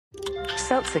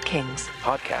Seltzer Kings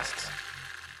podcasts.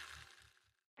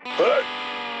 Hey,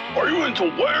 are you into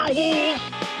werewolves,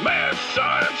 mad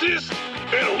scientists,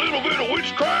 and a little bit of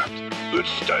witchcraft? Then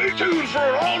stay tuned for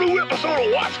an all-new episode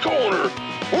of Watts Corner.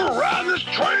 We're riding this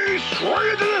train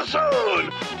straight to the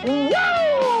sun.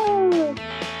 Woo!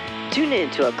 Tune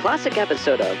in to a classic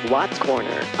episode of Watts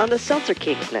Corner on the Seltzer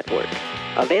Kings Network.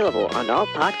 Available on all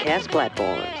podcast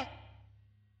platforms.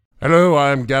 Hello,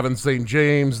 I'm Gavin St.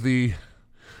 James, the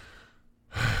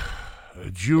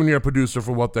junior producer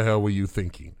for What the Hell Were You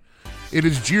Thinking? It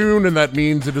is June, and that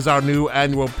means it is our new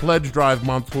annual pledge drive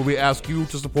month where we ask you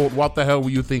to support What the Hell Were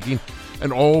You Thinking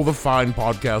and all the fine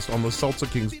podcasts on the Seltzer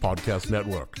Kings Podcast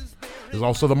Network. It is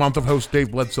also the month of host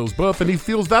Dave Bledsoe's birth, and he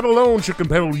feels that alone should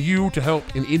compel you to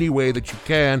help in any way that you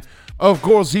can. Of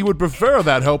course, he would prefer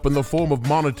that help in the form of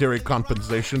monetary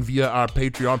compensation via our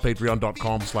Patreon,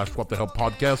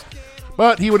 patreon.com/whatthehellpodcast.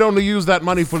 But he would only use that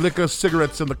money for liquor,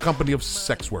 cigarettes, and the company of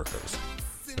sex workers.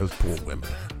 Those poor women.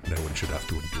 No one should have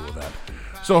to endure that.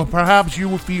 So perhaps you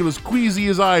will feel as queasy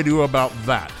as I do about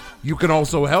that. You can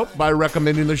also help by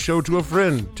recommending the show to a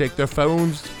friend. Take their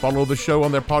phones, follow the show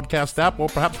on their podcast app, or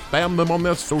perhaps spam them on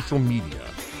their social media.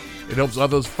 It helps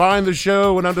others find the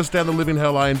show and understand the living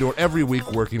hell I endure every week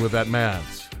working with that man.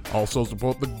 Also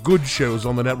support the good shows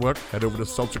on the network. Head over to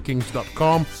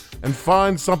seltzerkings.com and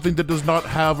find something that does not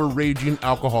have a raging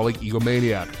alcoholic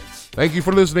egomaniac. Thank you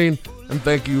for listening, and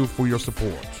thank you for your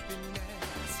support.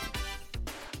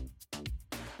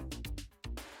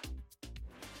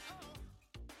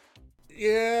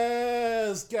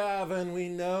 Yes, Gavin, we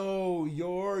know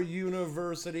your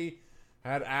university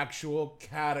had actual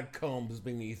catacombs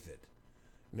beneath it.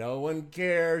 No one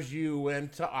cares you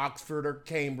went to Oxford or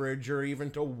Cambridge or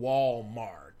even to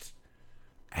Walmart.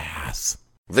 Ass.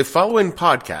 The following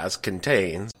podcast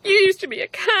contains... You used to be a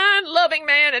kind, loving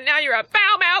man, and now you're a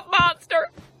foul-mouthed monster.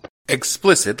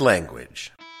 explicit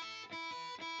language.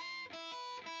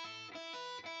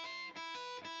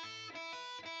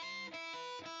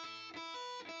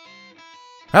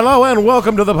 Hello and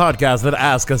welcome to the podcast that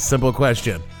asks a simple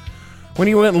question. When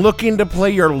you went looking to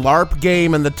play your LARP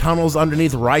game in the tunnels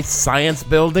underneath Rice Science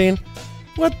Building,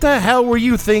 what the hell were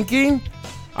you thinking?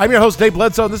 I'm your host, Dave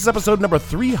Bledsoe, and this is episode number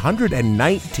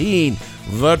 319,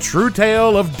 The True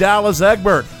Tale of Dallas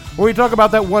Egbert, where we talk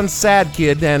about that one sad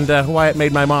kid and why it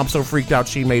made my mom so freaked out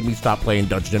she made me stop playing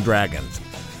Dungeons & Dragons.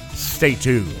 Stay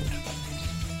tuned.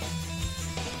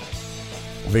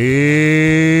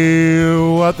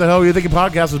 The What the Hell Are You Thinking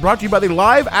podcast is brought to you by the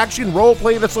Live Action Role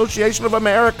Playing Association of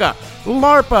America,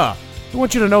 LARPA. We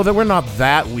want you to know that we're not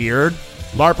that weird.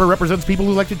 LARPA represents people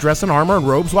who like to dress in armor and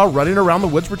robes while running around the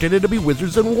woods pretending to be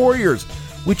wizards and warriors,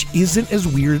 which isn't as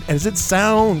weird as it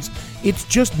sounds. It's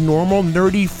just normal,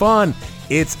 nerdy fun.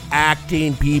 It's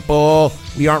acting, people.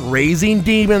 We aren't raising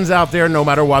demons out there no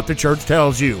matter what the church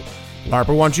tells you.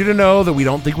 LARPA wants you to know that we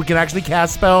don't think we can actually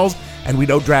cast spells, and we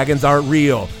know dragons aren't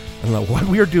real. And that what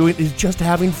we are doing is just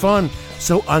having fun.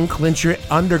 So unclench your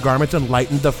undergarments and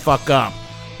lighten the fuck up.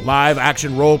 Live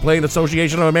Action Role Playing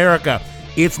Association of America.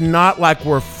 It's not like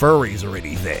we're furries or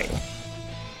anything.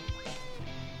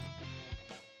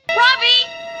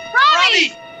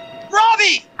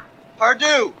 Robbie!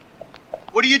 Pardue!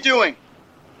 What are you doing?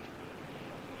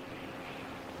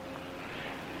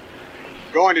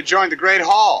 Going to join the Great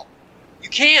Hall. You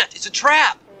can't. It's a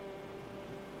trap.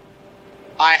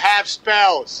 I have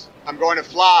spells. I'm going to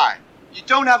fly. You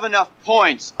don't have enough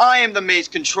points. I am the maze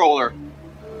controller.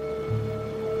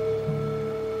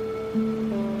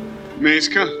 Maze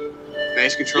controller?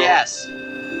 Yes.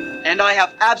 And I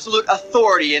have absolute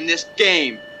authority in this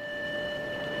game.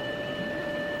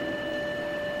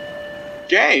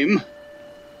 Game?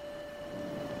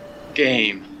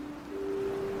 Game.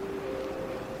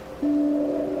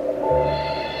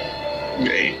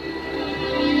 Me.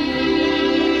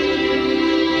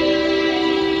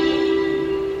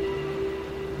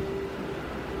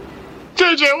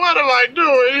 TJ, what am I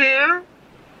doing here?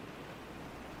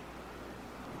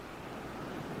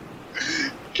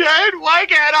 Why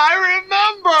can't I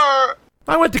remember?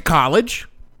 I went to college,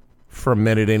 for a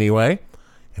minute anyway,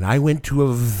 and I went to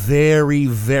a very,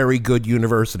 very good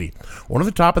university, one of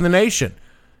the top in the nation.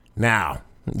 Now,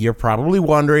 you're probably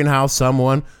wondering how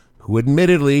someone who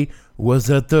admittedly was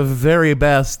at the very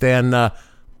best and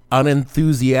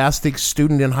unenthusiastic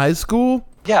student in high school,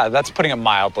 yeah, that's putting it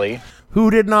mildly,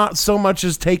 who did not so much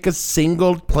as take a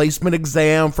single placement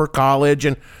exam for college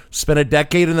and spent a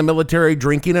decade in the military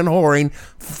drinking and whoring,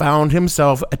 found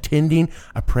himself attending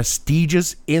a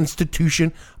prestigious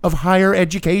institution of higher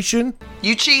education?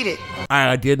 You cheated.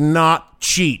 I did not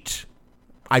cheat.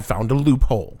 I found a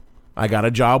loophole. I got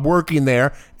a job working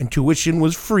there, and tuition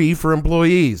was free for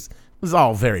employees. It was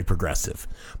all very progressive.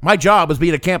 My job was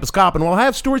being a campus cop, and while I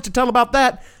have stories to tell about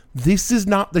that, this is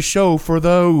not the show for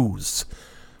those.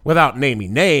 Without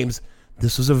naming names,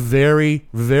 this was a very,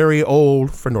 very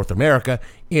old, for North America,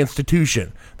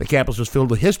 institution. The campus was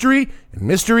filled with history and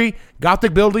mystery,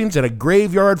 Gothic buildings, and a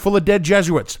graveyard full of dead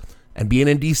Jesuits. And being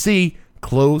in D.C.,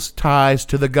 close ties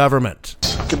to the government.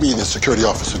 Could be the security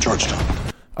office at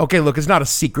Georgetown. Okay, look, it's not a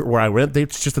secret where I went.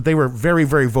 It's just that they were very,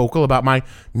 very vocal about my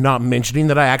not mentioning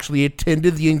that I actually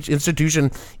attended the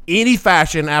institution any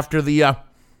fashion after the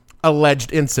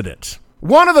alleged incident.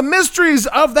 One of the mysteries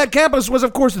of that campus was,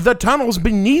 of course, the tunnels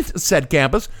beneath said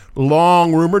campus,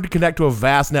 long rumored to connect to a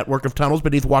vast network of tunnels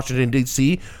beneath Washington,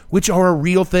 D.C., which are a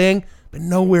real thing, but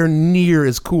nowhere near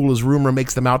as cool as rumor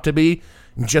makes them out to be.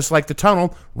 And just like the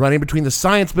tunnel running between the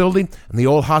Science Building and the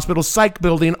old hospital psych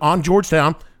building on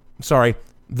Georgetown,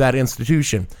 that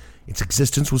institution. Its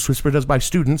existence was whispered as by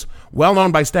students, well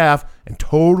known by staff, and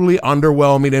totally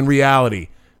underwhelming in reality.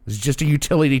 It was just a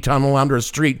utility tunnel under a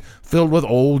street filled with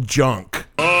old junk.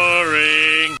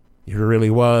 Boring. It really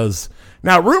was.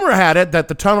 Now, rumor had it that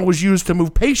the tunnel was used to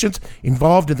move patients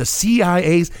involved in the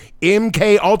CIA's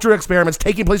MK Ultra experiments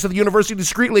taking place at the university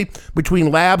discreetly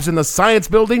between labs in the science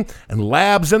building and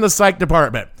labs in the psych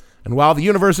department. And while the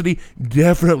university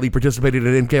definitely participated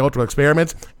in MK Ultra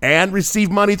experiments and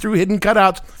received money through hidden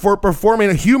cutouts for performing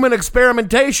a human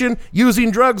experimentation using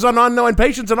drugs on unknown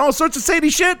patients and all sorts of shady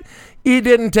shit, it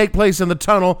didn't take place in the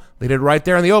tunnel. They did it right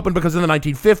there in the open because in the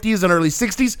 1950s and early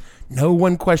 60s, no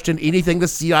one questioned anything the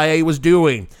CIA was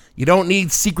doing. You don't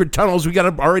need secret tunnels. We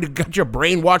already got your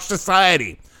brainwashed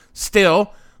society.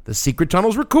 Still, the secret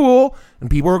tunnels were cool, and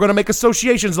people are going to make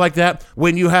associations like that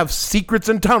when you have secrets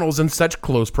and tunnels in such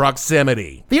close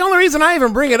proximity. The only reason I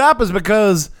even bring it up is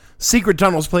because secret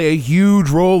tunnels play a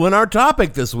huge role in our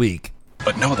topic this week.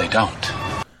 But no, they don't.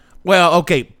 Well,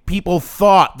 okay, people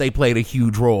thought they played a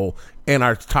huge role in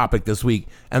our topic this week,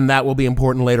 and that will be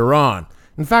important later on.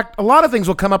 In fact, a lot of things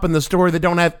will come up in the story that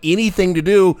don't have anything to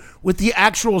do with the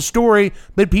actual story,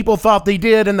 but people thought they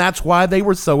did, and that's why they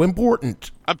were so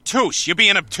important. Obtuse. You're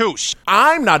being obtuse.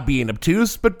 I'm not being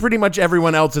obtuse, but pretty much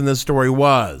everyone else in this story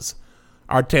was.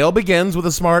 Our tale begins with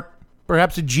a smart,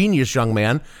 perhaps a genius young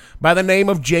man by the name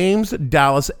of James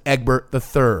Dallas Egbert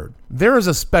III. There is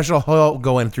a special hole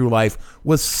going through life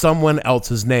with someone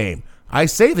else's name. I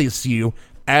say this to you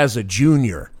as a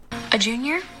junior. A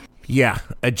junior? Yeah,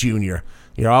 a junior.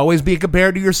 You'll always be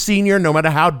compared to your senior, no matter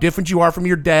how different you are from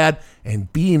your dad.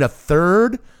 And being a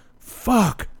third?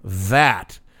 Fuck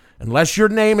that. Unless your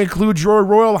name includes your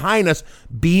Royal Highness,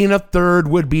 being a third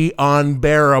would be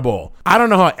unbearable. I don't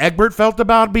know how Egbert felt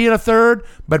about being a third,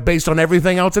 but based on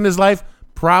everything else in his life,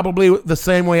 probably the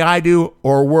same way I do,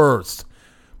 or worse.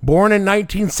 Born in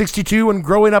 1962 and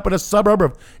growing up in a suburb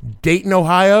of Dayton,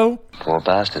 Ohio. Poor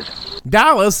bastard.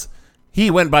 Dallas,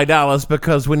 he went by Dallas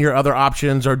because when your other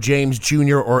options are James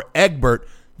Jr. or Egbert,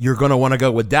 you're going to want to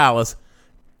go with Dallas,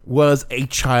 was a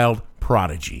child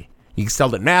prodigy. He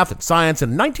excelled at math and science,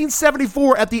 and in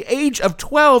 1974, at the age of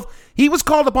 12, he was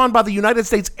called upon by the United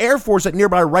States Air Force at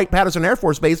nearby Wright-Patterson Air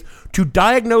Force Base to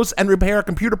diagnose and repair a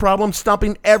computer problem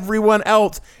stumping everyone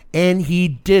else, and he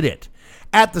did it.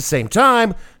 At the same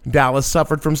time, Dallas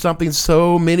suffered from something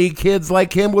so many kids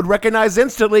like him would recognize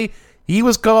instantly. He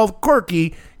was called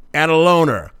quirky and a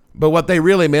loner. But what they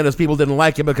really meant is people didn't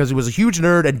like him because he was a huge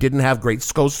nerd and didn't have great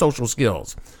social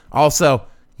skills. Also,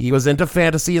 he was into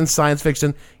fantasy and science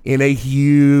fiction in a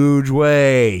huge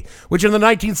way, which in the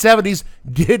 1970s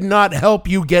did not help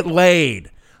you get laid.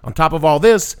 On top of all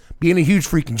this, being a huge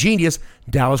freaking genius,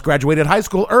 Dallas graduated high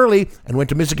school early and went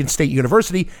to Michigan State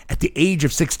University at the age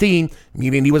of 16,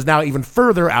 meaning he was now even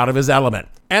further out of his element.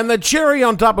 And the cherry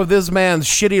on top of this man's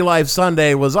shitty life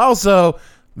sundae was also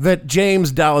that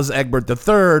James Dallas Egbert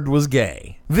III was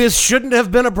gay. This shouldn't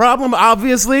have been a problem,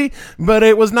 obviously, but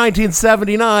it was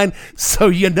 1979, so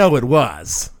you know it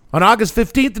was. On August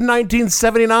 15th,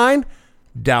 1979,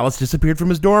 Dallas disappeared from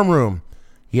his dorm room.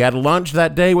 He had lunch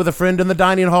that day with a friend in the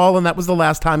dining hall, and that was the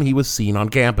last time he was seen on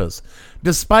campus.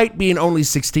 Despite being only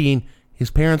 16,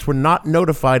 his parents were not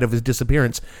notified of his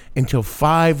disappearance until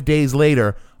 5 days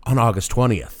later on August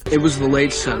 20th. It was the late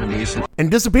 70s.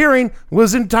 And disappearing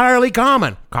was entirely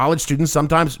common. College students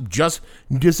sometimes just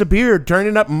disappeared,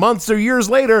 turning up months or years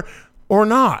later, or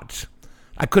not.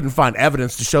 I couldn't find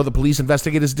evidence to show the police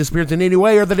investigated his disappearance in any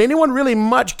way or that anyone really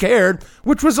much cared,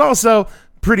 which was also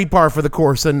pretty par for the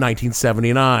course in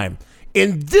 1979.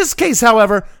 In this case,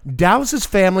 however, Dallas's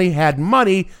family had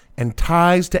money and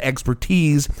ties to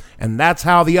expertise. And that's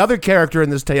how the other character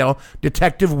in this tale,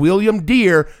 Detective William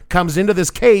Dear, comes into this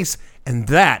case. And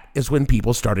that is when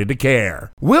people started to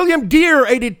care. William Dear,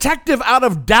 a detective out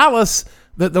of Dallas,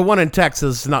 the one in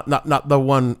Texas, not the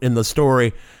one in the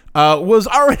story, was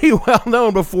already well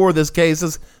known before this case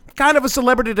as kind of a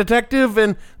celebrity detective,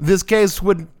 and this case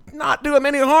would not do him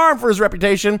any harm for his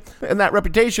reputation, and that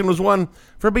reputation was one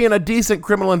for being a decent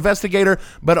criminal investigator,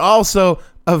 but also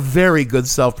a very good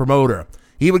self-promoter.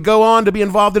 He would go on to be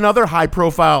involved in other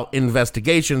high-profile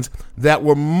investigations that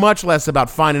were much less about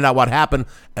finding out what happened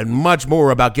and much more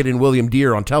about getting William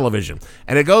Dear on television.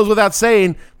 And it goes without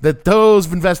saying that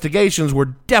those investigations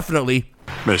were definitely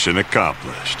Mission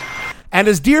accomplished. And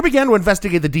as Dear began to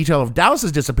investigate the detail of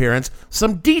Dallas's disappearance,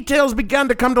 some details began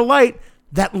to come to light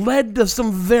that led to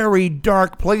some very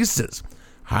dark places.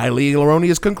 Highly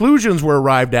erroneous conclusions were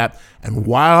arrived at, and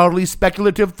wildly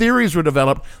speculative theories were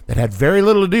developed that had very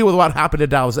little to do with what happened to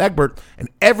Dallas Egbert and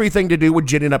everything to do with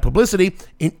ginning up publicity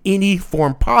in any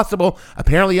form possible,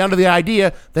 apparently under the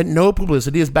idea that no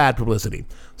publicity is bad publicity.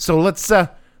 So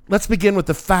let's begin with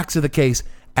the facts of the case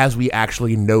as we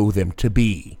actually know them to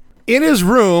be. In his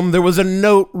room, there was a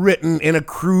note written in a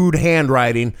crude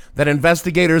handwriting that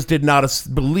investigators did not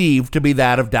believe to be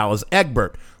that of Dallas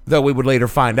Egbert, though we would later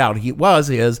find out he was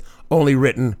his, only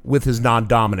written with his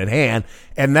non-dominant hand,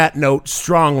 and that note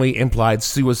strongly implied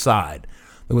suicide.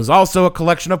 There was also a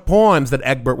collection of poems that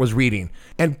Egbert was reading,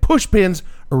 and pushpins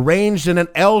arranged in an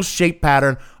L-shaped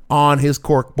pattern on his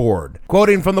cork board.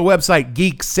 Quoting from the website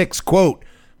Geek6, quote,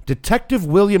 Detective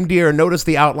William Dear noticed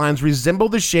the outlines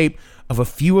resembled the shape of a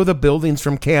few of the buildings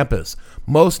from campus,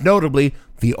 most notably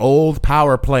the old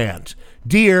power plant.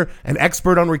 Dear, an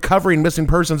expert on recovering missing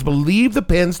persons, believed the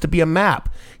pins to be a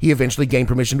map. He eventually gained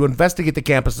permission to investigate the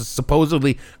campus's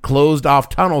supposedly closed-off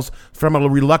tunnels from a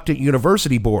reluctant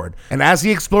university board. And as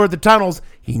he explored the tunnels,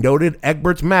 he noted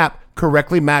Egbert's map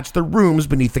correctly matched the rooms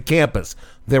beneath the campus.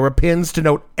 There were pins to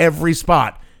note every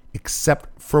spot,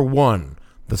 except for one,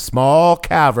 the small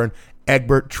cavern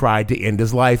Egbert tried to end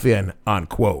his life in,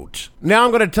 unquote. Now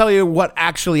I'm going to tell you what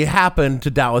actually happened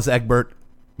to Dallas Egbert,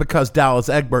 because Dallas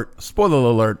Egbert, spoiler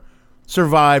alert,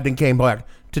 survived and came back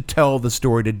to tell the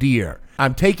story to Dear.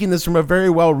 I'm taking this from a very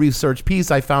well-researched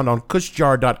piece I found on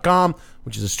cushjar.com,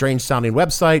 which is a strange-sounding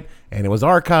website, and it was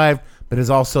archived, but is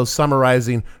also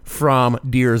summarizing from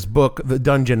Dear's book, The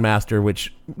Dungeon Master,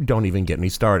 which don't even get me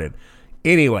started.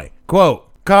 Anyway, quote,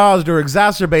 caused or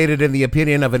exacerbated, in the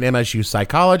opinion of an MSU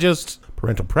psychologist,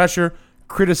 parental pressure,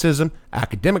 criticism,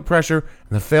 academic pressure,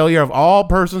 and the failure of all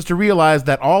persons to realize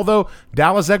that although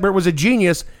Dallas Egbert was a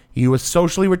genius, he was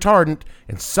socially retardant,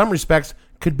 in some respects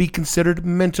could be considered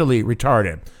mentally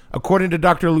retarded. According to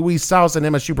Dr. Louise Souse, an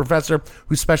MSU professor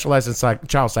who specialized in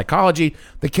child psychology,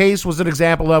 the case was an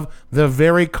example of the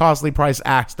very costly price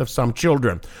asked of some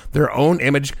children. Their own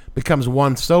image becomes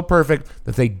one so perfect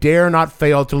that they dare not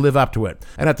fail to live up to it.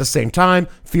 And at the same time,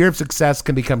 fear of success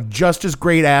can become just as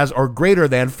great as or greater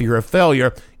than fear of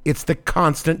failure. It's the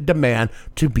constant demand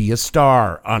to be a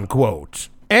star, unquote.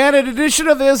 And in addition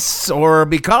to this, or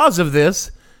because of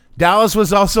this, Dallas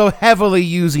was also heavily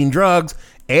using drugs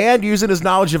and using his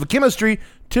knowledge of chemistry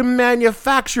to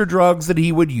manufacture drugs that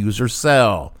he would use or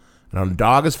sell. And on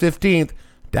August 15th,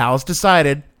 Dallas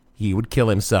decided he would kill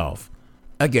himself.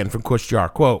 Again from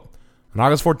Cushjar, quote, on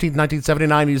August 14th,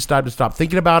 1979, he decided to stop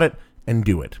thinking about it and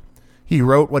do it. He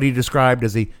wrote what he described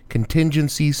as a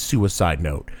contingency suicide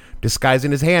note,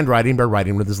 disguising his handwriting by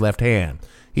writing with his left hand.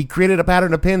 He created a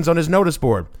pattern of pins on his notice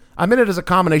board. I meant it as a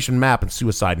combination map and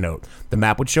suicide note. The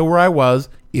map would show where I was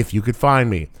if you could find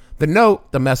me. The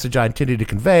note, the message I intended to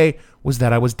convey, was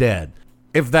that I was dead.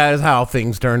 If that is how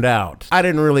things turned out. I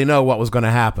didn't really know what was going to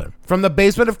happen. From the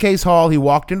basement of Case Hall, he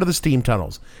walked into the steam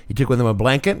tunnels. He took with him a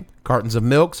blanket, cartons of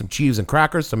milk, some cheese and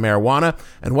crackers, some marijuana,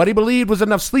 and what he believed was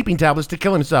enough sleeping tablets to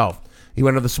kill himself. He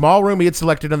went to the small room he had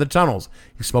selected in the tunnels.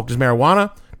 He smoked his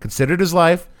marijuana, considered his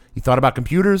life. He thought about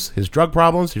computers, his drug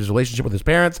problems, his relationship with his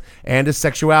parents, and his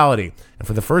sexuality. And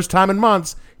for the first time in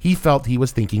months, he felt he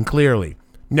was thinking clearly.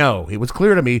 No, it was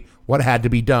clear to me what had to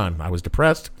be done. I was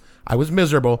depressed, I was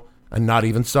miserable, and not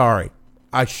even sorry.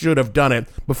 I should have done it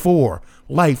before.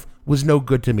 Life was no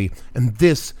good to me, and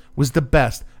this was the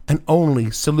best and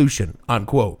only solution,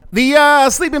 unquote. The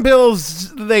sleeping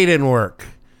pills, they didn't work.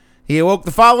 He awoke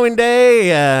the following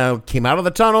day, came out of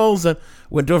the tunnels, and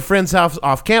went to a friend's house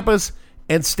off campus,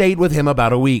 and stayed with him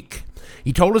about a week.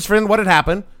 He told his friend what had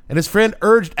happened, and his friend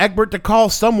urged Egbert to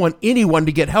call anyone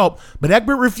to get help, but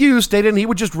Egbert refused, stating he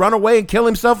would just run away and kill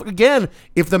himself again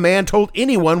if the man told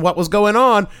anyone what was going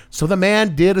on. So the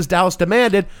man did as Dallas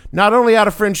demanded, not only out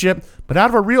of friendship, but out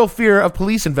of a real fear of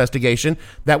police investigation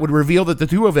that would reveal that the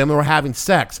two of them were having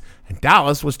sex, and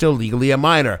Dallas was still legally a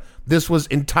minor. This was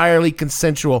entirely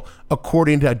consensual,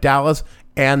 according to Dallas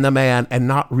and the man, and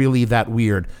not really that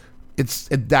weird.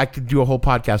 I could do a whole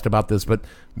podcast about this, but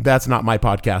that's not my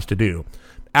podcast to do.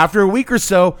 After a week or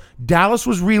so, Dallas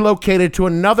was relocated to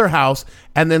another house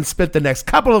and then spent the next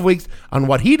couple of weeks on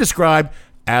what he described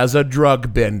as a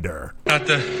drug bender. Not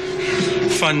the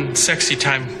fun, sexy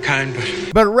time kind,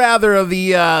 but rather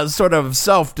the sort of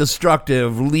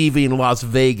self-destructive, leaving Las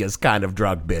Vegas kind of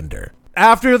drug bender.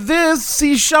 After this,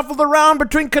 he shuffled around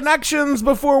between connections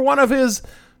before one of his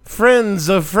friends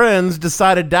of friends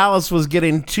decided Dallas was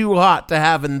getting too hot to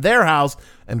have in their house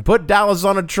and put Dallas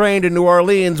on a train to New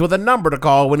Orleans with a number to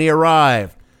call when he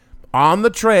arrived. On the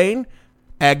train,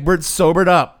 Egbert sobered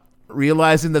up,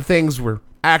 realizing that things were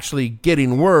actually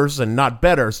getting worse and not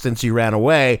better since he ran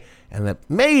away, and that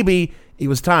maybe it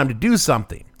was time to do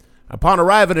something. Upon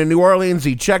arriving in New Orleans,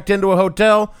 he checked into a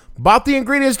hotel, bought the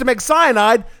ingredients to make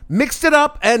cyanide, mixed it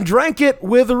up, and drank it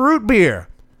with root beer,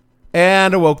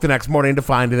 and awoke the next morning to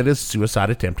find that his suicide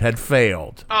attempt had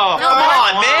failed. Oh, come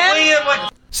on, man!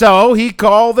 So he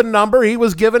called the number he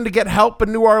was given to get help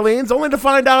in New Orleans, only to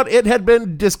find out it had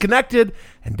been disconnected,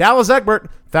 and Dallas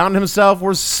Egbert found himself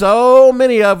where so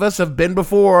many of us have been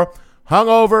before,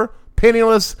 hungover,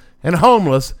 penniless, and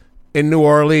homeless in New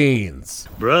Orleans.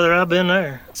 Brother, I've been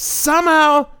there.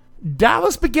 Somehow,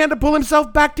 Dallas began to pull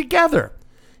himself back together.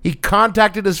 He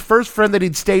contacted his first friend that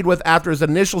he'd stayed with after his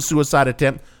initial suicide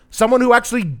attempt, someone who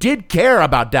actually did care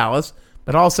about Dallas,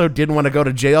 but also didn't want to go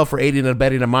to jail for aiding and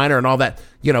abetting a minor and all that,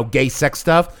 gay sex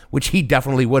stuff, which he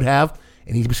definitely would have.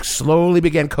 And he slowly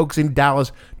began coaxing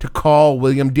Dallas to call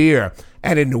William Deere.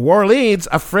 And in New Orleans,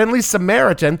 a friendly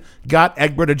Samaritan got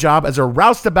Egbert a job as a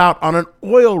roustabout on an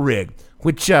oil rig,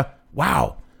 which,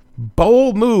 wow,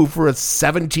 bold move for a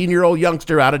 17-year-old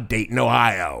youngster out of Dayton,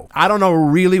 Ohio. I don't know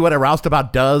really what a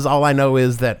roustabout does. All I know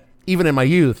is that even in my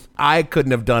youth, I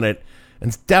couldn't have done it.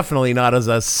 And definitely not as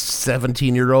a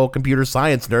 17-year-old computer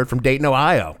science nerd from Dayton,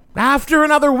 Ohio. After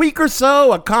another week or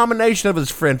so, a combination of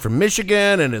his friend from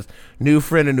Michigan and his new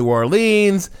friend in New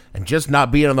Orleans, and just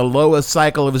not being on the lowest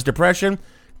cycle of his depression,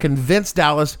 convinced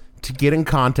Dallas to get in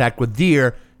contact with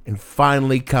Deere and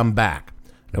finally come back.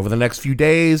 And over the next few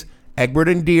days, Egbert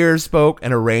and Deere spoke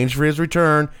and arranged for his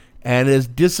return, and his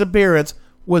disappearance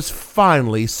was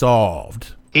finally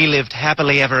solved. He lived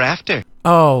happily ever after.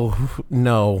 Oh,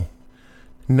 no.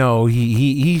 No,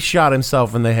 he shot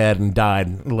himself in the head and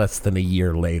died less than a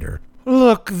year later.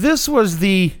 Look, this was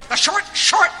the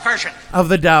short version of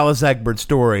the Dallas Egbert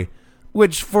story,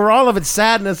 which, for all of its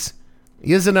sadness,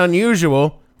 isn't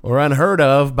unusual or unheard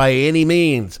of by any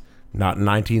means. Not in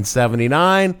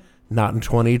 1979, not in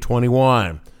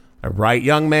 2021. A bright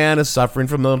young man is suffering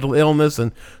from mental illness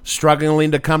and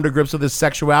struggling to come to grips with his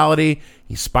sexuality.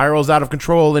 He spirals out of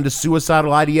control into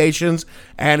suicidal ideations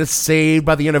and is saved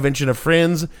by the intervention of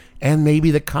friends and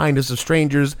maybe the kindness of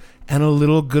strangers and a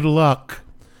little good luck.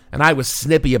 And I was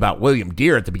snippy about William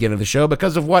Deere at the beginning of the show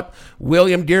because of what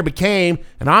William Deere became.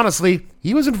 And honestly,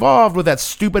 he was involved with that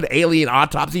stupid alien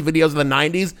autopsy videos in the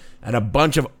 90s and a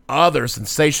bunch of other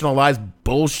sensationalized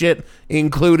bullshit,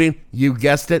 including, you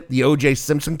guessed it, the O.J.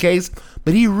 Simpson case.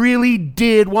 But he really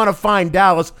did want to find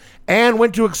Dallas and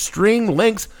went to extreme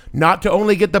lengths not to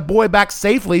only get the boy back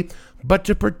safely, but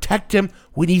to protect him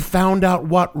when he found out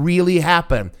what really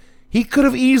happened. He could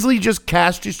have easily just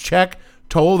cashed his check,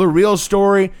 told the real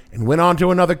story, and went on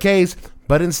to another case,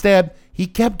 but instead, he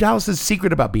kept Dallas's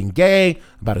secret about being gay,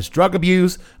 about his drug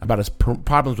abuse, about his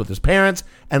problems with his parents,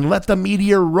 and let the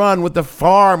media run with the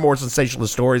far more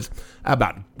sensationalist stories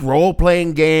about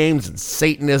role-playing games and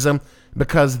Satanism,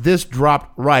 because this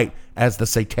dropped right as the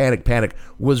satanic panic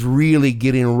was really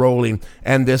getting rolling,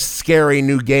 and this scary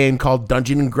new game called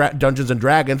Dungeons and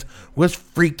Dragons was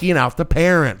freaking out the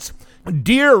parents.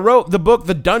 Deere wrote the book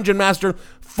The Dungeon Master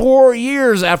 4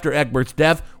 years after Egbert's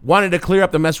death, wanting to clear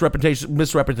up the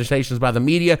misrepresentations by the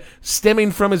media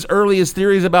stemming from his earliest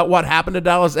theories about what happened to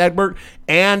Dallas Egbert,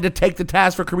 and to take the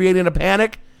task for creating a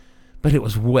panic. But it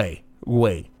was way,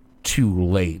 way too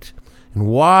late. And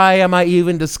why am I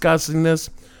even discussing this?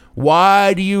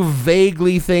 Why do you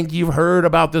vaguely think you've heard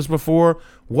about this before?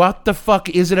 What the fuck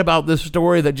is it about this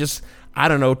story that just,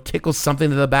 tickles something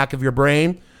to the back of your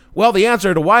brain? Well, the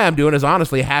answer to why I'm doing is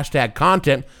honestly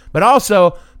 #content, but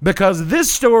also because this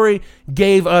story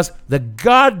gave us the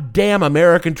goddamn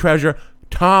American treasure,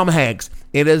 Tom Hanks,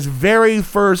 in his very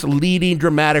first leading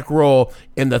dramatic role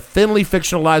in the thinly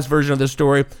fictionalized version of the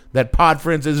story that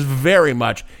Podfriends is very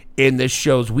much in this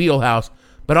show's wheelhouse.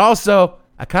 But also,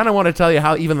 I kind of want to tell you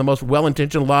how even the most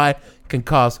well-intentioned lie can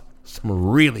cause some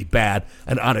really bad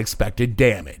and unexpected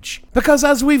damage. Because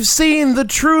as we've seen, the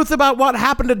truth about what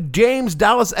happened to James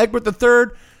Dallas Egbert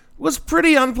III was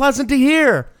pretty unpleasant to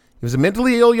hear. He was a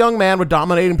mentally ill young man with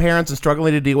dominating parents and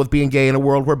struggling to deal with being gay in a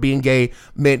world where being gay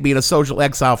meant being a social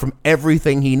exile from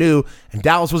everything he knew. And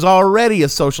Dallas was already a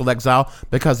social exile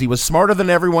because he was smarter than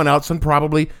everyone else and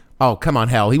probably, oh, come on,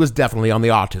 hell, he was definitely on the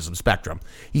autism spectrum.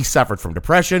 He suffered from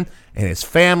depression, and his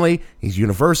family, his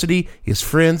university, his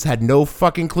friends had no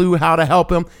fucking clue how to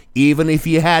help him, even if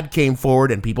he had came forward,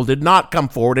 and people did not come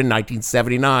forward in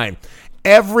 1979.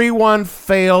 Everyone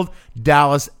failed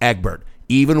Dallas Egbert,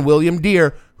 even William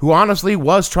Deere, who honestly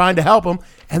was trying to help him,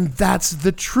 and that's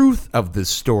the truth of this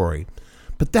story.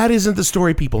 But that isn't the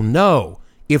story people know,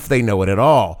 if they know it at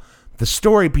all. The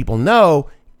story people know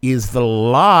is the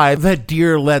lie that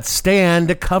Deere let stand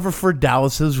to cover for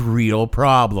Dallas's real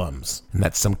problems. And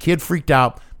that some kid freaked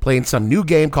out playing some new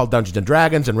game called Dungeons &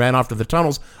 Dragons and ran off to the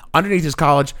tunnels underneath his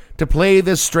college to play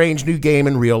this strange new game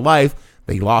in real life.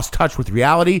 They lost touch with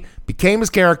reality, became his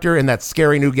character in that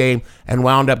scary new game, and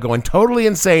wound up going totally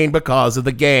insane because of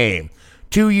the game.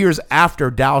 2 years after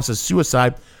Dallas's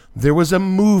suicide, there was a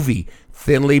movie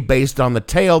thinly based on the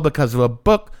tale because of a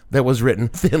book that was written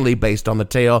thinly based on the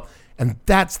tale. And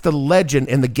that's the legend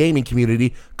in the gaming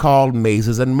community called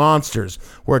Mazes and Monsters,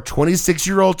 where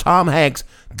 26-year-old Tom Hanks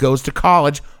goes to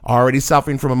college, already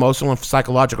suffering from emotional and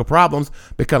psychological problems,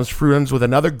 becomes friends with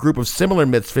another group of similar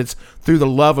misfits through the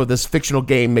love of this fictional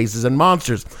game, Mazes and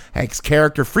Monsters. Hank's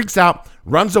character freaks out,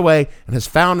 runs away, and is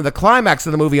found in the climax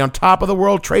of the movie on top of the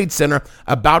World Trade Center,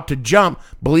 about to jump,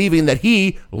 believing that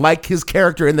he, like his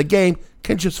character in the game,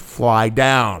 can just fly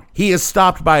down. He is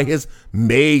stopped by his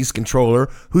maze controller,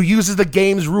 who uses the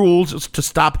game's rules to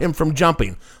stop him from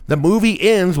jumping. The movie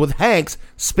ends with Hanks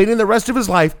spending the rest of his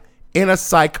life in a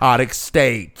psychotic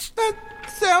state. That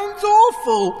sounds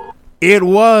awful. It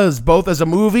was, both as a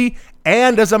movie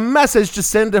and as a message to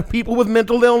send to people with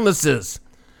mental illnesses.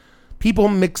 People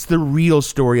mix the real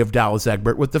story of Dallas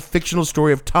Egbert with the fictional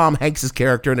story of Tom Hanks'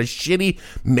 character in a shitty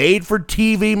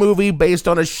made-for-TV movie based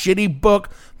on a shitty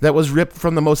book that was ripped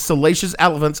from the most salacious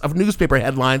elements of newspaper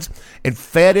headlines and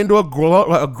fed into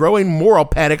a growing moral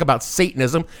panic about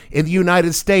Satanism in the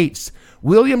United States.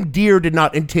 William Deere did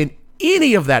not intend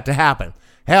any of that to happen.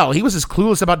 Hell, he was as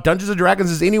clueless about Dungeons &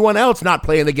 Dragons as anyone else not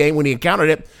playing the game when he encountered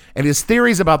it, and his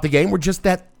theories about the game were just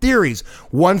that, theories,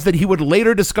 ones that he would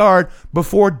later discard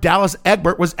before Dallas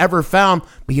Egbert was ever found.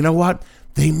 But you know what?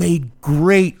 They made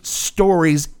great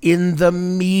stories in the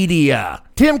media.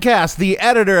 Tim Cass, the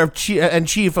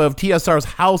editor-in-chief of TSR's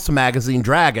house magazine,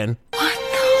 Dragon.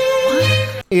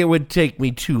 It would take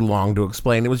me too long to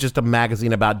explain. It was just a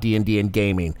magazine about D&D and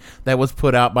gaming that was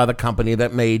put out by the company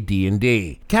that made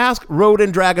D&D. Kask wrote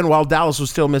in Dragon while Dallas was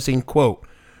still missing, quote,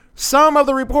 "Some of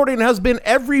the reporting has been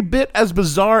every bit as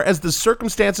bizarre as the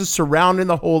circumstances surrounding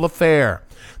the whole affair.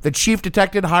 The chief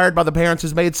detective hired by the parents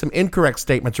has made some incorrect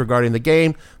statements regarding the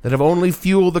game that have only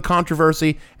fueled the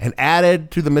controversy and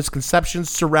added to the misconceptions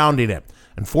surrounding it.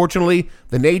 Unfortunately,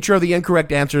 the nature of the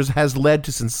incorrect answers has led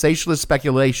to sensationalist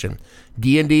speculation.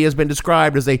 D&D has been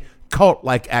described as a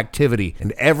cult-like activity,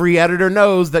 and every editor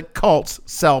knows that cults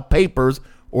sell papers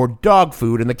or dog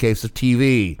food in the case of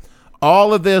TV.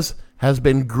 All of this has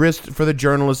been grist for the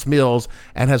journalist's mills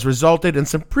and has resulted in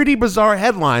some pretty bizarre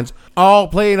headlines, all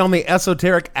playing on the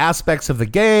esoteric aspects of the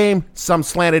game, some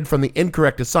slanted from the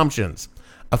incorrect assumptions.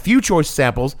 A few choice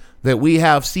samples that we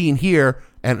have seen here,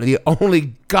 and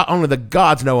only the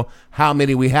gods know how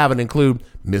many we haven't, include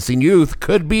missing youth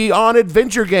could be on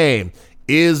adventure game,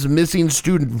 is missing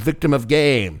student victim of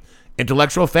game,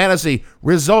 intellectual fantasy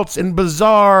results in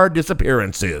bizarre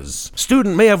disappearances,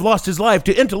 student may have lost his life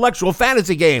to intellectual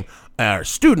fantasy game,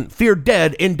 student feared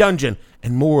dead in dungeon,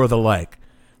 and more of the like.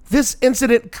 This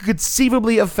incident could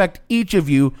conceivably affect each of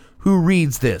you who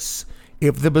reads this.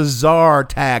 If the bizarre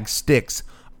tag sticks,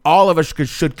 all of us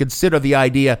should consider the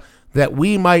idea that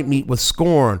we might meet with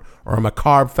scorn or a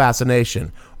macabre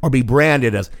fascination, or be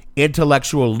branded as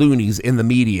intellectual loonies in the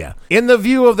media. In the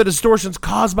view of the distortions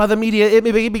caused by the media, it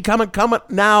may be incumbent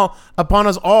now upon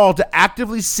us all to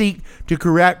actively seek to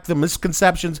correct the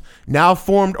misconceptions now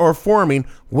formed or forming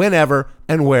whenever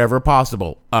and wherever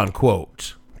possible,"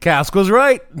 unquote. Kask was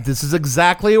right. This is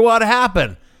exactly what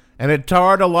happened, and it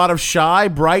tarred a lot of shy,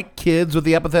 bright kids with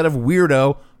the epithet of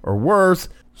weirdo, or worse,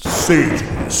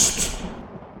 Satanist,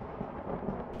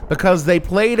 because they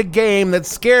played a game that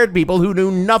scared people who knew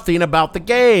nothing about the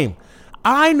game.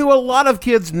 I knew a lot of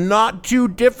kids not too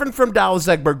different from Dallas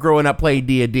Egbert growing up playing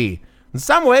D&D. In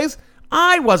some ways,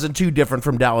 I wasn't too different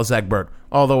from Dallas Egbert,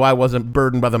 although I wasn't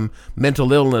burdened by the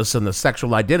mental illness and the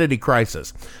sexual identity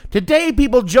crisis. Today,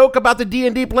 people joke about the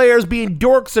D&D players being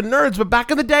dorks and nerds, but back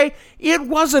in the day, it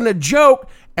wasn't a joke,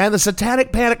 and the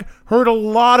Satanic Panic hurt a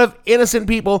lot of innocent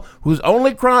people whose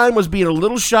only crime was being a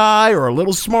little shy or a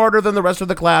little smarter than the rest of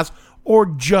the class, or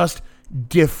just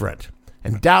different.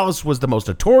 And Dallas was the most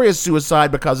notorious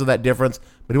suicide because of that difference,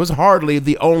 but it was hardly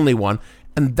the only one.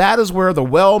 And that is where the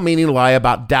well-meaning lie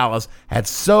about Dallas had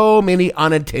so many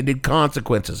unintended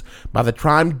consequences. By the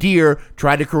time Deere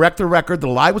tried to correct the record, the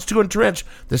lie was too entrenched,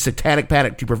 the Satanic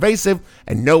Panic too pervasive,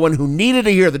 and no one who needed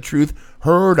to hear the truth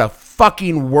heard a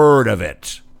fucking word of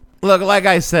it. Look, like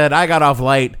I said, I got off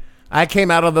light. I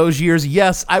came out of those years.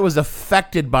 Yes, I was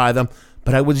affected by them,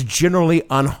 but I was generally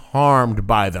unharmed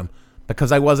by them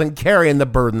because I wasn't carrying the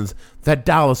burdens that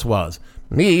Dallas was.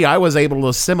 Me, I was able to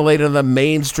assimilate into the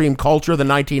mainstream culture of the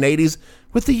 1980s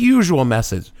with the usual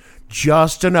message.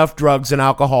 Just enough drugs and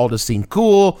alcohol to seem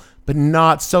cool, but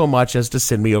not so much as to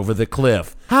send me over the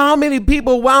cliff. How many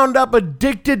people wound up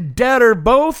addicted, dead, or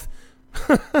both?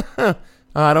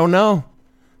 I don't know.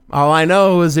 All I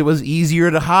know is it was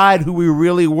easier to hide who we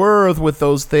really were with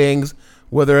those things,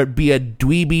 whether it be a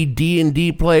dweeby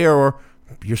D&D player or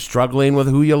you're struggling with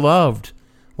who you loved.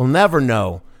 We'll never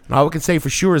know. All we can say for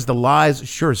sure is the lies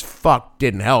sure as fuck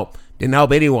didn't help. Didn't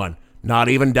help anyone, not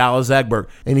even Dallas Egbert.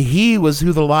 And he was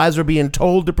who the lies were being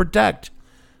told to protect.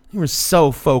 We were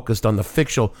so focused on the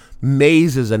fictional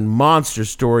mazes and monster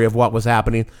story of what was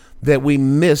happening that we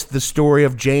missed the story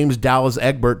of James Dallas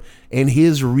Egbert and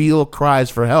his real cries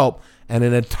for help and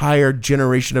an entire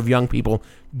generation of young people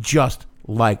just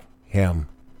like him.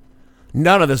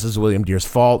 None of this is William Deere's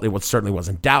fault. It certainly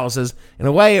wasn't Dallas's. In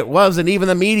a way, it wasn't even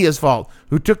the media's fault,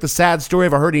 who took the sad story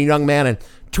of a hurting young man and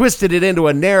twisted it into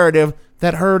a narrative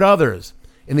that hurt others.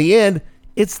 In the end,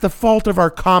 it's the fault of our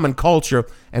common culture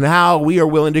and how we are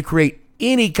willing to create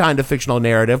any kind of fictional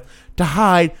narrative to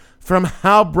hide from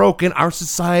how broken our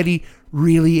society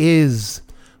really is.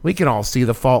 We can all see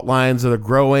the fault lines that are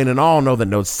growing and all know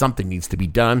that something needs to be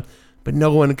done, but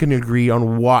no one can agree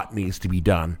on what needs to be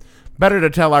done. Better to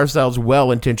tell ourselves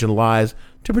well-intentioned lies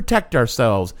to protect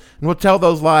ourselves, and we'll tell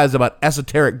those lies about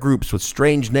esoteric groups with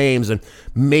strange names and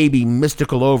maybe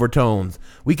mystical overtones.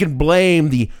 We can blame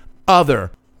the other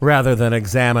rather than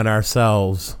examine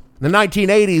ourselves. In the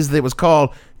 1980s, it was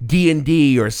called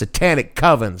D&D or Satanic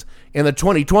Covens. In the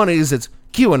 2020s, it's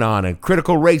QAnon and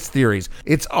critical race theories.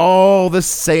 It's all the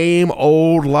same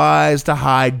old lies to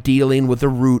hide dealing with the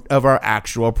root of our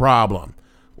actual problem.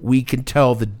 We can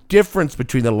tell the difference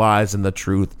between the lies and the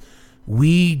truth.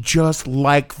 We just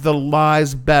like the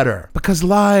lies better because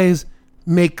lies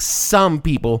make some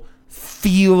people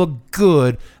feel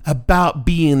good about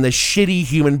being the shitty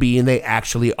human being they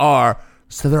actually are,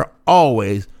 so they're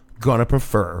always gonna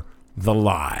prefer the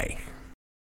lie.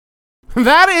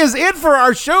 That is it for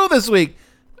our show this week.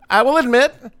 I will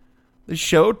admit, the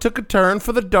show took a turn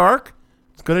for the dark.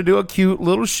 Going to do a cute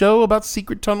little show about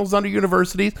secret tunnels under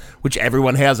universities, which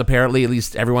everyone has apparently, at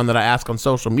least everyone that I ask on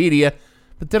social media.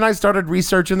 But then I started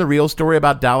researching the real story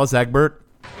about Dallas Egbert.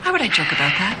 Why would I joke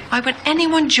about that? Why would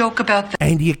anyone joke about that?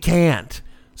 And you can't.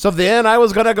 So then I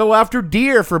was going to go after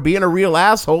Deere for being a real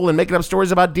asshole and making up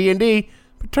stories about D&D.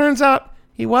 But turns out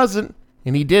he wasn't,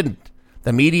 and he didn't.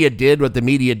 The media did what the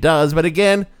media does, but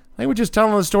again, they were just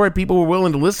telling the story people were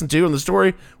willing to listen to, and the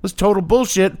story was total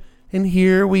bullshit, and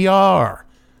here we are.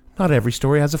 Not every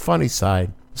story has a funny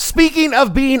side. Speaking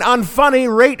of being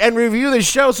unfunny, rate and review this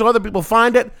show so other people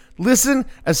find it. Listen,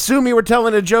 assume you were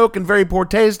telling a joke in very poor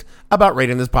taste about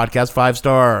rating this podcast 5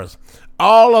 stars.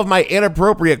 All of my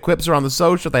inappropriate quips are on the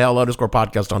social, the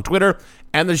Hell_podcast on Twitter,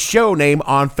 and the show name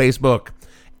on Facebook.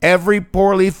 Every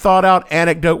poorly thought out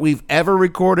anecdote we've ever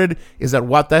recorded is at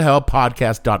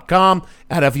whatthehellpodcast.com.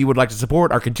 And if you would like to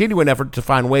support our continuing effort to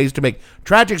find ways to make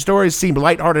tragic stories seem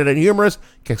lighthearted and humorous,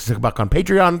 kick us back on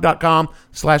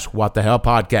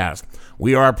patreon.com/whatthehellpodcast.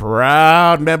 We are a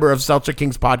proud member of Seltzer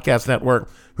Kings Podcast Network,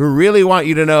 who really want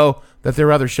you to know that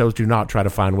their other shows do not try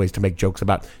to find ways to make jokes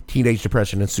about teenage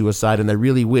depression and suicide, and they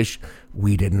really wish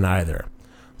we didn't either.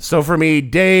 So for me,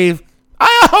 Dave,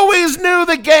 I always knew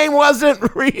the game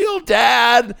wasn't real,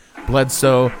 Dad.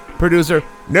 Bledsoe, producer,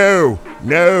 no,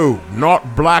 not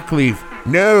Blackleaf.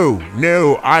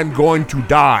 No, I'm going to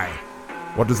die.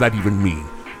 What does that even mean?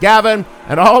 Gavin,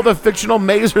 and all the fictional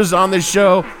mazers on this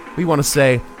show, we want to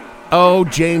say, oh,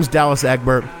 James Dallas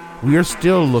Egbert, we are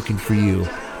still looking for you.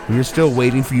 We are still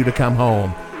waiting for you to come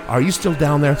home. Are you still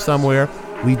down there somewhere?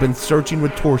 We've been searching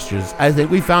with torches. I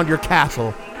think we found your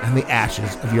castle and the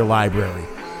ashes of your library.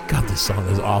 God, this song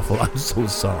is awful. I'm so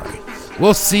sorry.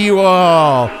 We'll see you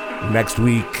all next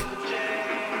week.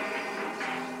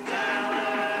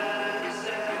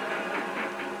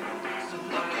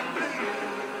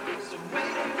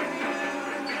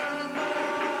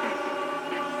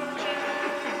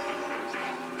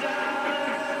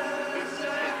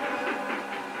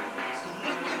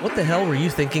 What the Hell Were You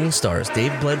Thinking stars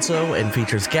Dave Bledsoe and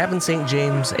features Gavin St.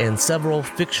 James and several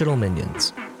fictional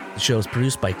minions. The show is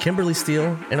produced by Kimberly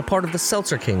Steele and a part of the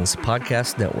Seltzer Kings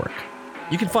podcast network.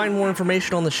 You can find more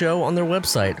information on the show on their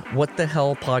website,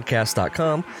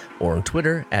 whatthehellpodcast.com, or on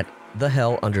Twitter at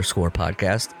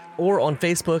 @thehell_podcast, or on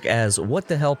Facebook as What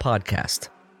the Hell Podcast.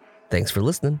 Thanks for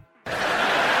listening.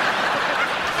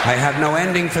 I have no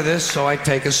ending for this, so I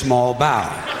take a small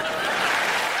bow.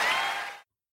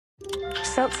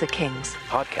 Seltzer Kings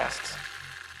Podcasts.